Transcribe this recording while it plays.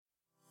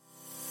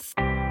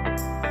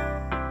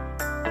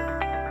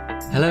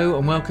Hello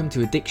and welcome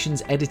to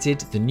Addictions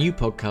Edited, the new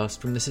podcast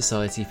from the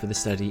Society for the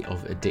Study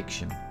of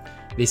Addiction.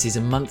 This is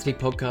a monthly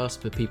podcast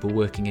for people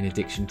working in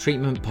addiction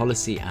treatment,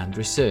 policy and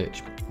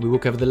research. We will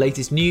cover the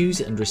latest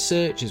news and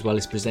research as well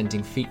as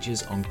presenting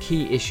features on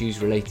key issues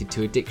related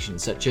to addiction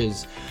such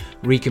as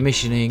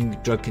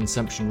recommissioning, drug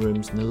consumption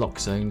rooms,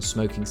 naloxone,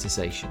 smoking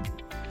cessation.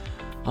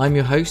 I'm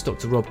your host,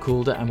 Dr. Rob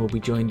Calder, and will be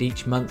joined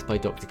each month by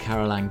Dr.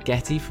 Caroline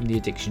Getty from the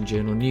Addiction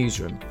Journal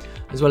newsroom,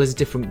 as well as a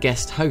different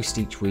guest host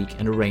each week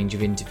and a range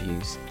of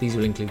interviews. These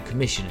will include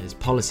commissioners,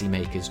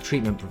 policymakers,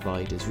 treatment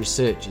providers,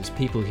 researchers,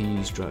 people who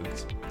use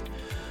drugs.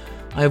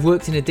 I have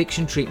worked in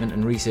addiction treatment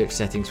and research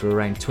settings for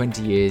around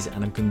 20 years,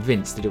 and I'm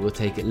convinced that it will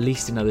take at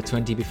least another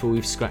 20 before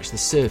we've scratched the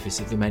surface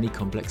of the many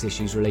complex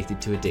issues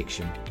related to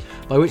addiction.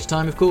 By which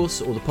time, of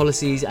course, all the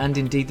policies and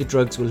indeed the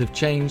drugs will have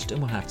changed and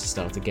we'll have to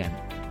start again.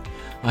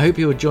 I hope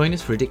you will join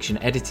us for Addiction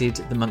Edited,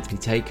 the monthly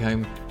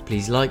take-home.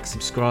 Please like,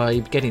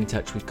 subscribe, get in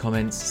touch with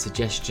comments,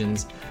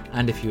 suggestions,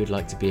 and if you would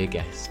like to be a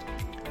guest.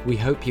 We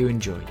hope you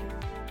enjoy.